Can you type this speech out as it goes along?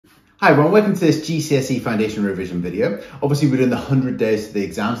Hi everyone, welcome to this GCSE Foundation Revision video. Obviously we're doing the 100 days to the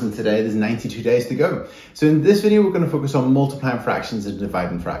exams and today there's 92 days to go. So in this video we're going to focus on multiplying fractions and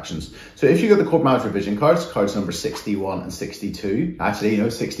dividing fractions. So if you got the Corbettmaths revision cards number 61 and 62, actually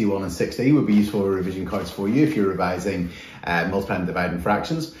 61 and 60 would be useful revision cards for you if you're revising multiplying and dividing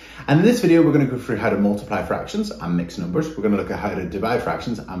fractions. And in this video we're going to go through how to multiply fractions and mixed numbers. We're going to look at how to divide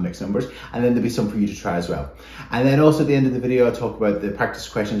fractions and mixed numbers, and then there'll be some for you to try as well. And then also at the end of the video I'll talk about the practice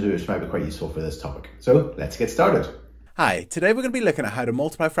questions which might be quite useful for this topic. So let's get started. Hi, today we're going to be looking at how to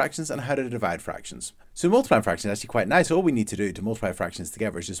multiply fractions and how to divide fractions. So multiplying fractions is actually quite nice. All we need to do to multiply fractions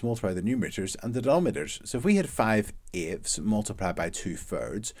together is just multiply the numerators and the denominators. So if we had 5/8 multiplied by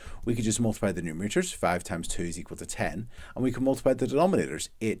 2/3, we could just multiply the numerators. 5 times 2 is equal to 10. And we can multiply the denominators.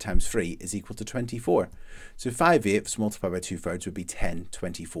 8 times 3 is equal to 24. So 5/8 multiplied by 2/3 would be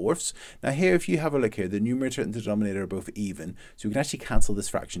 10/24. Now here, if you have a look here, the numerator and the denominator are both even. So we can actually cancel this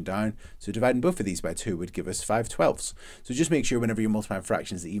fraction down. So dividing both of these by 2 would give us 5/12. So just make sure whenever you're multiplying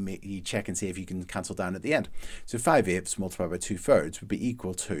fractions that you check and see if you can cancel down at the end. So 5/8 multiplied by 2/3 would be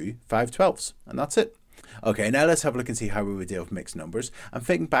equal to 5/12, and that's it. Okay, now let's have a look and see how we would deal with mixed numbers. And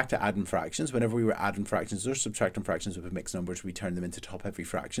thinking back to adding fractions, whenever we were adding fractions or subtracting fractions with mixed numbers, we turn them into top-heavy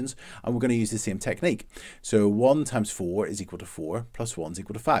fractions, and we're going to use the same technique. So 1 times 4 is equal to 4, plus 1 is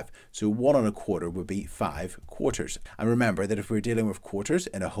equal to 5. So 1 1/4 would be 5/4. And remember that if we're dealing with quarters,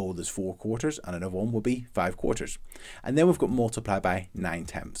 in a whole there's 4 quarters, and in a 1 will be 5/4. And then we've got multiply by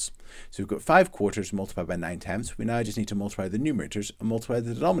 9/10. So we've got 5/4 multiplied by 9/10. We now just need to multiply the numerators and multiply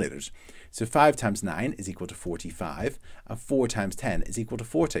the denominators. So 5 times 9 is equal to 45, and 4 times 10 is equal to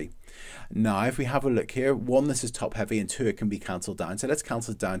 40. Now if we have a look here, 1 this is top heavy and 2 it can be cancelled down. So let's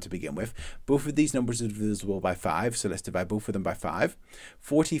cancel it down to begin with. Both of these numbers are divisible by 5, so let's divide both of them by 5.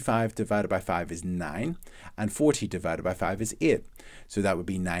 45 divided by 5 is 9, and 40 divided by 5 is 8. So that would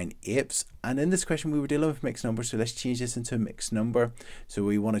be 9/8. And in this question we were dealing with mixed numbers, so let's change this into a mixed number. So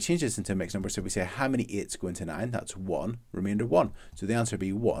we want to change this into a mixed number, so we say how many 8s go into 9? That's 1, remainder 1. So the answer would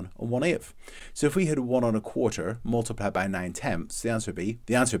be 1 1/8. So if we had 1 1/4 multiplied by 9/10, the answer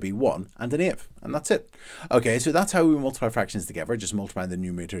would be 1 1/8, and that's it. Okay, so that's how we multiply fractions together, just multiplying the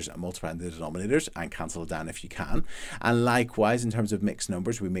numerators and multiplying the denominators, and cancel it down if you can. And likewise, in terms of mixed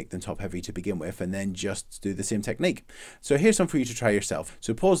numbers, we make them top heavy to begin with, and then just do the same technique. So here's some for you to try yourself.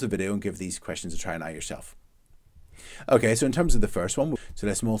 So pause the video and give these questions a try now yourself. Okay, so in terms of the first one, so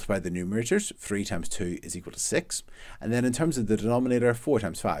let's multiply the numerators. 3 times 2 is equal to 6. And then in terms of the denominator, 4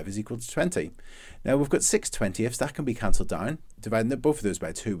 times 5 is equal to 20. Now we've got 6/20, that can be cancelled down. Dividing both of those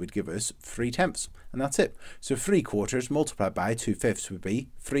by 2 would give us 3/10, and that's it. So 3/4 multiplied by 2/5 would be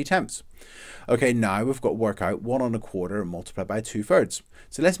 3/10. Okay, now we've got to work out 1 1/4 multiplied by 2/3.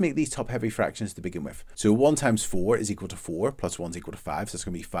 So let's make these top heavy fractions to begin with. So 1 times 4 is equal to 4, plus 1 is equal to 5, so it's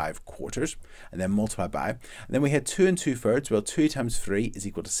going to be 5/4, and then multiply by. And then we had 2 2/3, well 2 times 3 is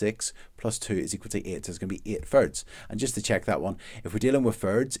equal to 6, plus 2 is equal to 8, so it's going to be 8/3. And just to check that one, if we're dealing with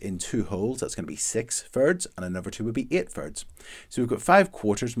thirds in 2 wholes, that's going to be 6/3, and another 2 would be 8/3. So we've got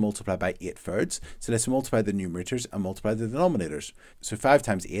 5/4 multiplied by 8/3, so let's multiply the numerators and multiply the denominators. So 5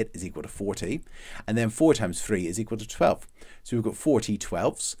 times 8 is equal to 40, and then 4 times 3 is equal to 12. So we've got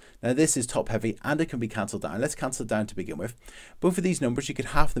 40/12. Now this is top heavy and it can be cancelled down. Let's cancel it down to begin with. Both of these numbers, you could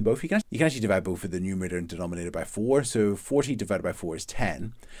half them both. You can actually divide both of the numerator and denominator by 4. So 40 divided by 4 is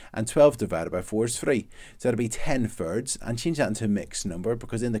 10, and 12 divided by 4 is 3. So that'll be 10/3, and change that into a mixed number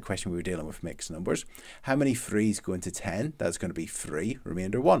because in the question we were dealing with mixed numbers. How many 3's go into 10? That's going to be 3,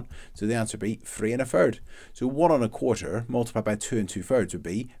 remainder 1. So the answer would be 3 1/3. So 1 1/4 multiplied by 2 2/3 would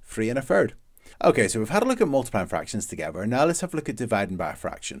be 3 1/3. Okay, so we've had a look at multiplying fractions together. Now let's have a look at dividing by a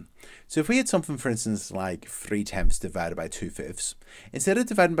fraction. So if we had something, for instance, like 3/10 divided by 2/5, instead of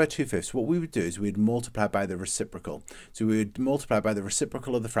dividing by 2/5, what we would do is we'd multiply by the reciprocal. So we would multiply by the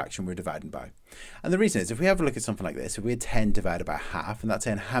reciprocal of the fraction we're dividing by. And the reason is, if we have a look at something like this, if we had 10 divided by half, and that's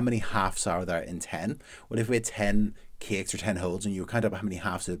saying how many halves are there in 10? Well, if we had 10 cakes or 10 wholes and you count up how many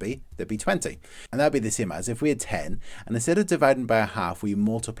halves there'd be 20. And that'd be the same as if we had 10 and instead of dividing by a half we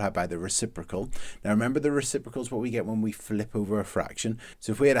multiply by the reciprocal. Now remember, the reciprocal is what we get when we flip over a fraction.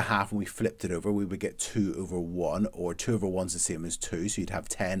 So if we had a half and we flipped it over, we would get 2/1, or 2/1 is the same as 2, so you'd have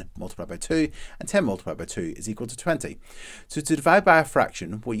 10 multiplied by 2, and 10 multiplied by 2 is equal to 20. So to divide by a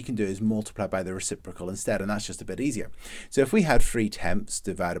fraction, what you can do is multiply by the reciprocal instead, and that's just a bit easier. So if we had 3/10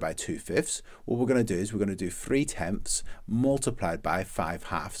 divided by 2/5, what we're going to do is we're going to do 3/10 multiplied by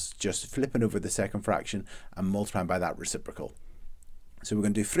 5/2, just flipping over the second fraction and multiplying by that reciprocal. So we're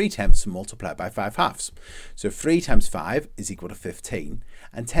going to do 3 tenths multiplied by 5 halves. So 3 times 5 is equal to 15,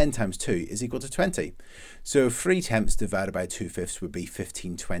 and 10 times 2 is equal to 20. So 3 tenths divided by 2 fifths would be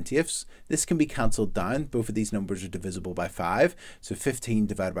 15 twentieths. This can be cancelled down. Both of these numbers are divisible by 5. So 15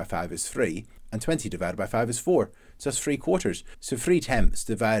 divided by 5 is 3, and 20 divided by 5 is 4. So that's 3 quarters. So 3 tenths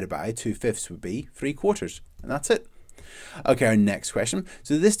divided by 2 fifths would be 3 quarters. And that's it. Okay, our next question.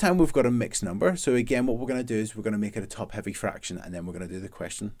 So this time we've got a mixed number. So again, what we're going to do is we're going to make it a top-heavy fraction, and then we're going to do the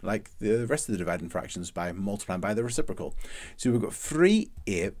question like the rest of the dividing fractions by multiplying by the reciprocal. So we've got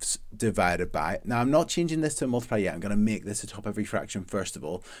 3/8 divided by, now I'm not changing this to multiply yet, I'm going to make this a top-heavy fraction first of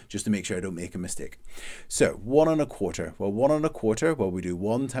all, just to make sure I don't make a mistake. So 1 1/4. Well, 1 1/4, well, we do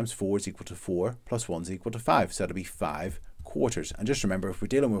 1 times 4 is equal to 4, plus 1 is equal to 5, so that'll be 5 quarters. And just remember, if we're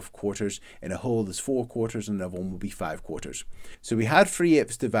dealing with quarters, in a whole there's 4 quarters and another one will be 5 quarters. So we had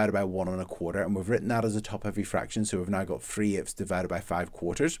 3/8 divided by 1 1/4, and we've written that as a top-heavy fraction, so we've now got 3/8 divided by 5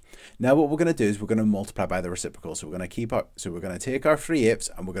 quarters. Now what we're going to do is we're going to multiply by the reciprocal. So we're going to take our 3/8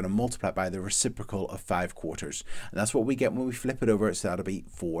 and we're going to multiply by the reciprocal of 5 quarters. And that's what we get when we flip it over, so that'll be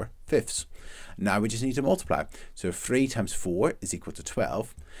 4 fifths. Now we just need to multiply. So 3 times 4 is equal to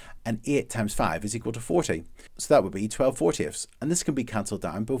 12, and 8 times 5 is equal to 40. So that would be 12 40ths. And this can be cancelled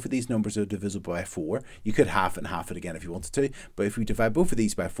down. Both of these numbers are divisible by 4. You could half and half it again if you wanted to, but if we divide both of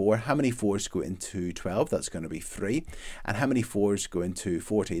these by 4, how many 4s go into 12? That's going to be 3. And how many 4s go into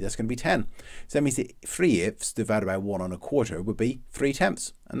 40? That's going to be 10. So that means that 3/8 divided by 1 1/4 would be 3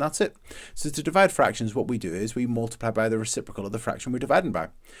 tenths. And that's it. So to divide fractions, what we do is we multiply by the reciprocal of the fraction we're dividing by.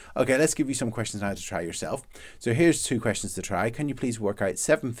 Okay, let's give you some questions now to try yourself. So here's 2 questions to try. Can you please work out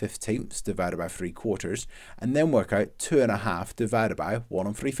 7/15 divided by 3 quarters, and then work out 2 1/2 divided by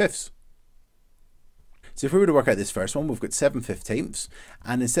 1 3/5? So if we were to work out this first one, we've got 7/15,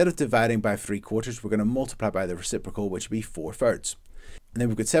 and instead of dividing by 3 quarters, we're going to multiply by the reciprocal, which would be 4 thirds. And then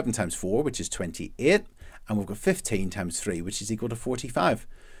we've got 7 times 4, which is 28, and we've got 15 times 3, which is equal to 45.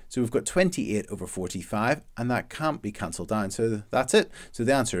 So we've got 28 over 45, and that can't be cancelled down, so that's it. So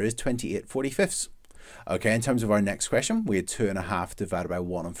the answer is 28 45ths. Okay, in terms of our next question, we had 2 1/2 divided by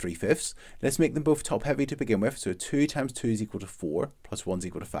 1 3/5. Let's make them both top heavy to begin with. So 2 times 2 is equal to 4, plus 1 is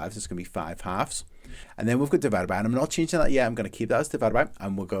equal to 5, so it's going to be 5 halves. And then we've got divided by, and I'm not changing that yet, I'm going to keep that as divided by,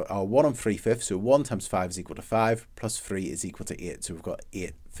 and we'll go our 1 3/5, so 1 times 5 is equal to 5, plus 3 is equal to 8, so we've got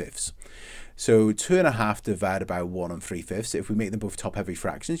 8 fifths. So 2 1/2 divided by 1 3/5. If we make them both top-heavy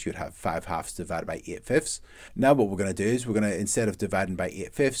fractions, you'd have 5 halves divided by 8 fifths. Now what we're going to do is we're going to, instead of dividing by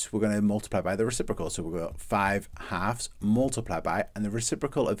 8 fifths, we're going to multiply by the reciprocal. So we've got 5 halves multiplied by, and the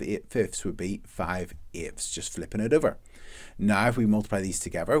reciprocal of 8 fifths would be 5 eighths, just flipping it over. Now if we multiply these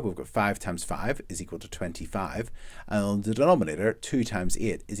together, we've got 5 times 5 is equal to 25, and on the denominator, 2 times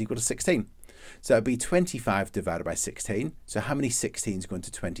 8 is equal to 16. So that'd be 25 divided by 16. So how many 16s go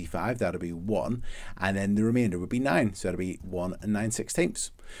into 25? That'll be 1. And then the remainder would be 9. So that'll be 1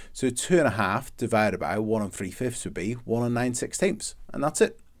 9/16. So 2 1/2 divided by 1 3/5 would be 1 9/16. And that's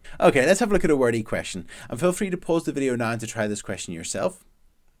it. Okay, let's have a look at a wordy question. And feel free to pause the video now to try this question yourself.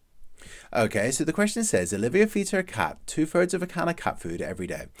 Okay, so the question says, Olivia feeds her cat 2/3 of a can of cat food every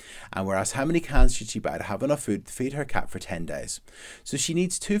day. And we're asked how many cans should she buy to have enough food to feed her cat for 10 days. So she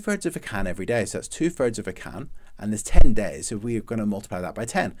needs 2/3 of a can every day. So that's 2/3 of a can. And there's 10 days, so we're going to multiply that by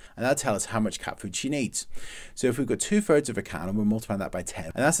 10. And that'll tell us how much cat food she needs. So if we've got 2/3 of a can and we're multiplying that by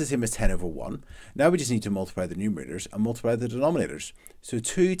 10, and that's the same as 10 over 1. Now we just need to multiply the numerators and multiply the denominators. So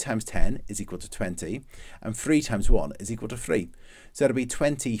 2 times 10 is equal to 20, and 3 times 1 is equal to 3. So that'll be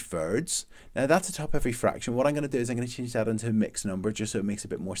 20 thirds. Now that's a top-heavy fraction. What I'm going to do is I'm going to change that into a mixed number just so it makes a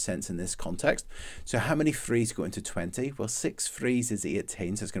bit more sense in this context. So how many 3's go into 20? Well, 6 3's is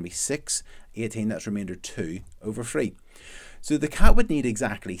 18, so it's going to be 6, 18, that's remainder 2 over 3. So the cat would need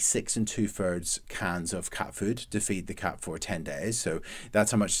exactly 6 2/3 cans of cat food to feed the cat for 10 days. So that's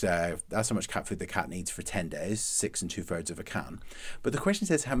how much cat food the cat needs for 10 days, 6 2/3 of a can. But the question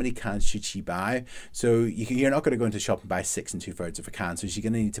says how many cans should she buy? So you're not going to go into a shop and buy 6 2/3 of a can. So she's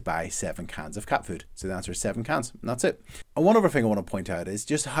going to need to buy 7 cans of cat food. So the answer is 7 cans, and that's it. And one other thing I want to point out is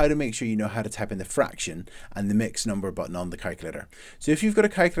just how to make sure you know how to type in the fraction and the mixed number button on the calculator. So if you've got a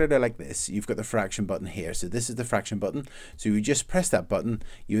calculator like this, you've got the fraction button here. So this is the fraction button. So you just press that button,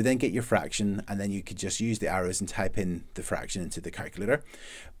 you would then get your fraction, and then you could just use the arrows and type in the fraction into the calculator.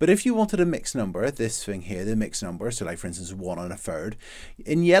 But if you wanted a mixed number, this thing here, the mixed number, so like for instance 1 1/3,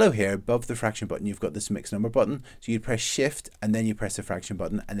 in yellow here above the fraction button you've got this mixed number button. So you'd press shift and then you press the fraction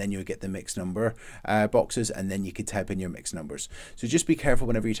button, and then you would get the mixed number boxes, and then you could type in your mixed numbers. So just be careful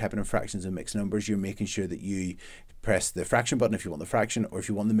whenever you're typing in fractions and mixed numbers, you're making sure that you press the fraction button if you want the fraction, or if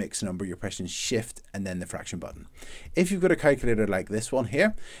you want the mixed number, you're pressing shift and then the fraction button. If you've got a calculator like this one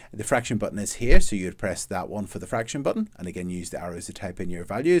here, the fraction button is here, so you'd press that one for the fraction button, and again use the arrows to type in your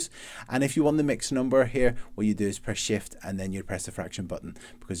values. And if you want the mixed number here, what you do is press shift and then you'd press the fraction button,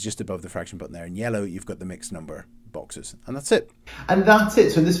 because just above the fraction button there in yellow, you've got the mixed number boxes, and that's it. And that's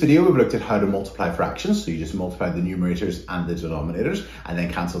it. So in this video, we've looked at how to multiply fractions. So you just multiply the numerators and the denominators, and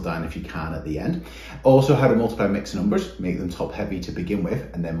then cancel down if you can at the end. Also how to multiply mixed numbers, make them top heavy to begin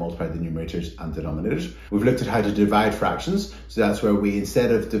with, and then multiply the numerators and denominators. We've looked at how to divide fractions. So that's where we,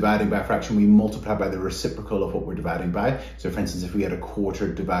 instead of dividing by a fraction, we multiply by the reciprocal of what we're dividing by. So for instance, if we had a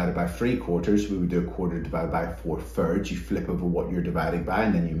quarter divided by 3/4, we would do a quarter divided by 4/3. You flip over what you're dividing by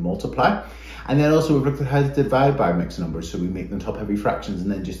and then you multiply. And then also we've looked at how to divide by mixed numbers, so we make them top heavy fractions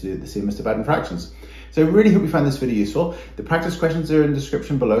and then just do it the same as dividing fractions. So I really hope you found this video useful. The practice questions are in the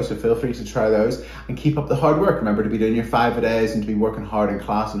description below, so feel free to try those and keep up the hard work. Remember to be doing your 5-a-days and to be working hard in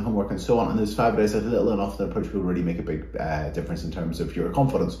class and homework and so on. And those 5-a-days are little enough that approach will really make a big difference in terms of your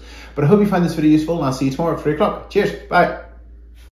confidence. But I hope you find this video useful, and I'll see you tomorrow at 3 o'clock. Cheers, bye.